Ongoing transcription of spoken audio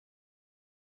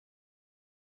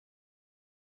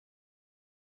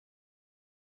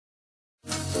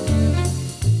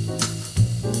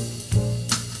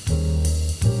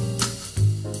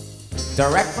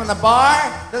Direct from the bar,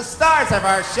 the stars of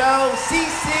our show,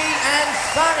 CC and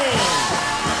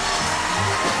Sunny.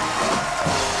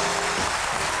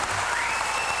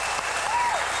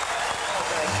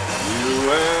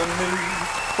 You and me,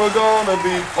 we're gonna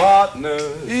be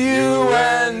partners. You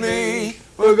and me,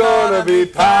 we're gonna be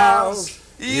pals.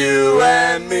 You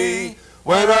and me,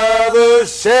 when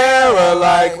others share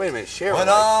alike. Wait a minute, share when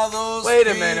alike. All those Wait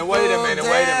a minute, wait a minute,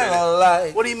 wait a minute.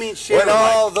 Alike. What do you mean share when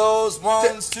alike? all those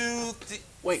ones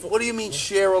Wait, what do you mean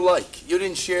share alike? You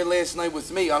didn't share last night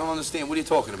with me. I don't understand. What are you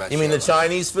talking about? You mean the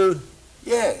Chinese food?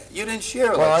 Yeah, you didn't share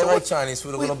alike. Well, I So like what- Chinese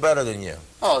food a little better than you.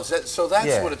 Oh, so that's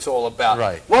Yeah. what it's all about.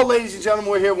 Right. Well, ladies and gentlemen,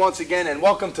 we're here once again, and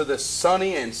welcome to the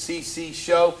Sonny and CC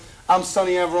show. I'm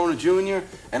Sonny Averona Jr.,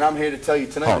 and I'm here to tell you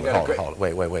tonight we got a great... Hold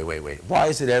it. Wait. Why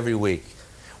is it every week?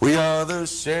 We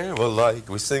others share alike.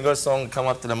 We sing our song, come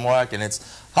up to the mark, and it's,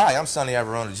 hi, I'm Sonny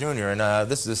Averona Jr., and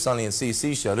this is the Sonny and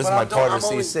CC show. This is my partner,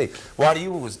 CC. Why do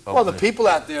you always open Well, the it? people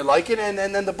out there like it, and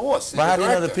then the boss. Well, how do you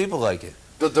know the director. people like it?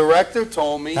 The director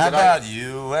told me How that about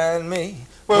you and me?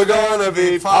 We're gonna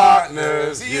be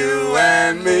partners, you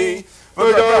and me.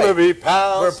 We're gonna be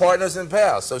pals. We're partners and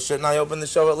pals, so shouldn't I open the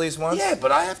show at least once? Yeah,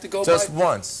 but I have to go Just by...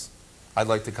 once. I'd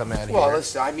like to come out here. Well,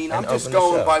 listen, I mean, I'm and just open the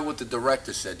going show. by what the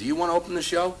director said. Do you want to open the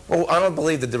show? Well, I don't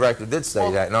believe the director did say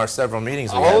that. In our several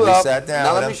meetings we had, Hold we up. sat down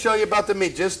Now with let him. me show you about the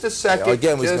meeting. Just a second.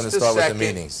 Again, we're going Just to start a with second. the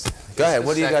meetings. Go ahead.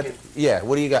 What do you got? second. Yeah,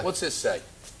 what do you got? What's this say?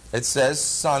 It says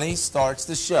Sonny starts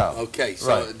the show. Okay, so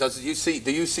Right. do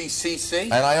you see CC?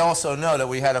 And I also know that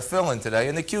we had a fill-in today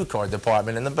in the cue card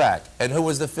department in the back. And who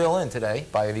was the fill-in today,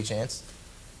 by any chance?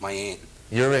 My aunt.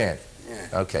 Your aunt.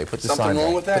 Yeah. Okay, put the Something sign wrong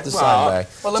back. with that? Put the sign back.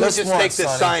 Well, let me just once, take this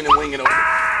Sonny. sign and wing it over.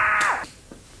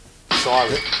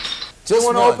 Sorry. Just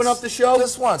want to once. open up the show?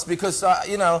 Just once, because,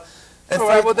 you know, in All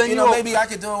right, fact, well, then you you know, op- maybe I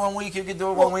could do it 1 week, you could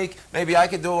do it 1 week. Maybe I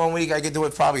could do it 1 week, I could do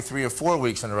it probably 3 or 4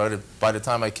 weeks in a row by the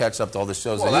time I catch up to all the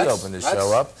shows Well, that he'd that's- open the that's-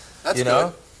 show up. that's you know?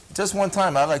 good. Just one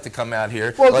time, I'd like to come out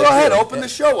here. Well, like go ahead, you. open the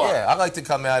show up. Yeah, I'd like to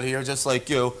come out here just like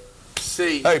you.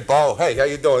 See, Hey, Bo. Hey, how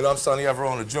you doing? I'm Sonny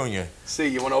Averona Jr.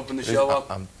 you want to open the show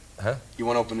up? Huh? You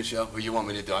want to open the show? Or you want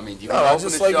me to do? I mean, you No, want to open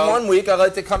just the like show? 1 week, I'd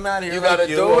like to come out here. You like gotta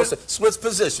do it? Switch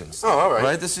positions. Oh, all right.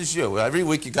 Right, this is you. Every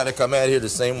week you got to come out here the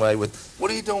same way with.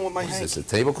 What are you doing with my Is hanky? this a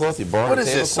tablecloth? You borrowed What a is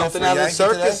tablecloth this? Something for out of the Yankee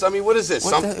circus? today? I mean, what is this?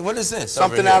 What is this?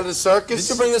 Something over out here? of the circus?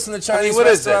 Did you bring this in the Chinese what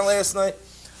is restaurant this? last night?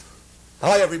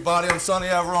 Hi, everybody. I'm Sonny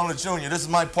Averona Jr. This is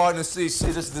my partner, CC.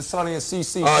 This is the Sonny and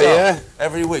CC Oh, show. yeah?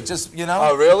 Every week. Just, you know.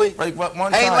 Oh, really? Like,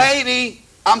 one Hey, time. lady,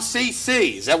 I'm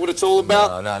CC. Is that what it's all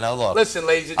about? No, look. Listen,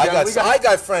 ladies and I gentlemen,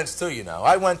 got friends too, you know.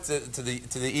 I went to the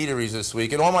eateries this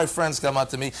week, and all my friends come up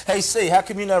to me. Hey, C, how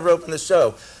come you never open the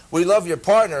show? We love your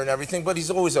partner and everything, but he's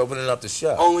always opening up the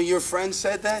show. Only your friend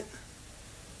said that?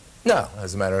 No,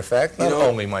 as a matter of fact, not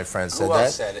only my friends said Who that.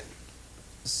 else said it?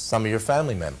 Some of your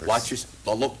family members. Watch your...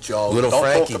 Oh, look, Joe. Little don't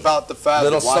Frankie. talk about the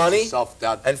family. Little Watch Sonny. yourself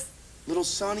down. And Little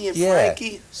Sonny and Yeah.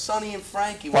 Frankie? Sonny and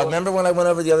Frankie. well, remember when I went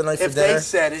over the other night for if dinner? they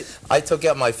said it... I took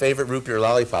out my favorite root beer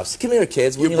lollipops. Come here,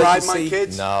 kids. You Wouldn't like bribed to my see?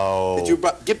 kids? No. Did you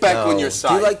get back No. on your Do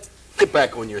side? you like... Get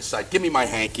back on your side. Give me my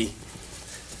hanky.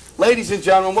 Ladies and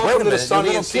gentlemen, Wait a welcome to the minute, Sonny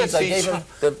your and little kids, I CC gave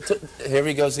show. him here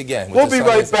he goes again. with We'll the be Sonny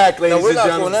right and- back, ladies No, we're and not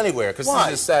gentlemen. going anywhere, because Why?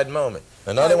 this is a sad moment.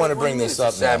 And I didn't want to bring this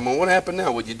up sad now. moment. What happened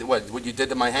now? What you did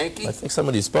to my hanky? I think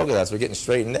somebody spoke of that, so we're getting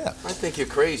straightened out. I think you're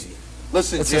crazy.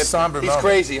 Listen, It's Jim, a somber he's moment.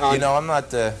 crazy, hon. You know, I'm not,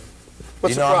 What's you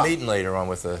the know, I'm problem? meeting later on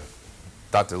with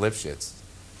Dr. Lipschitz.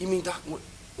 You mean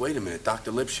wait a minute,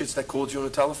 Dr. Lipschitz that called you on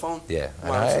the telephone? Yeah. And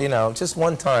Why? you know, just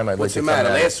one time I'd What's like the to come matter?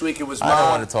 out. Last week it was I don't Mom.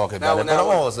 want to talk about it, but now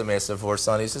I'm always a master for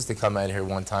Sonny. It's just to come out here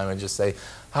one time and just say,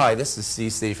 hi, this is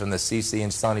CC from the CC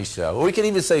and Sonny show. Or we can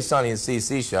even say Sonny and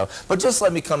CC show, but just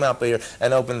let me come out here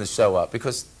and open the show up,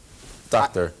 because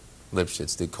Dr.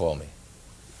 Lipschitz did call me.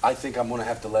 I think I'm going to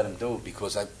have to let him do it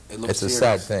because it looks It's a serious.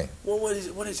 sad thing. Well, what is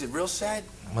it? What is it? Real sad?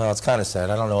 Well, it's kind of sad.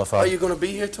 I don't know if Are you going to be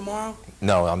here tomorrow?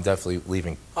 No, I'm definitely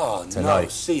leaving Oh, no.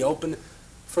 tonight. See, open...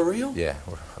 For real? Yeah,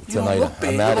 You don't tonight. look bad.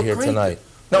 I'm You out of look here great. tonight.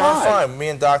 No, Why? I'm fine. Me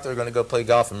and Doctor are going to go play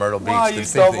golf in Myrtle Beach. Why you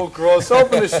this evening. double-cross?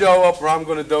 Open the show up or I'm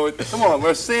going to do it. Come on,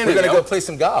 we're seeing We're it. going to yo. go play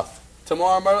some golf.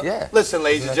 Tomorrow, Myrtle? Yeah. Listen,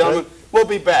 ladies and Isn't that gentlemen, we'll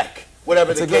be back.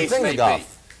 Whatever It's the a good case thing may to golf. be.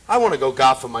 I want to go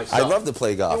golf for myself. I love to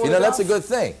play golf. You You know, wanna that's a golf?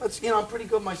 good thing. You know, I'm pretty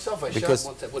good myself. I Because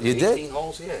shot, what, you did? 18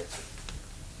 holes? Yeah.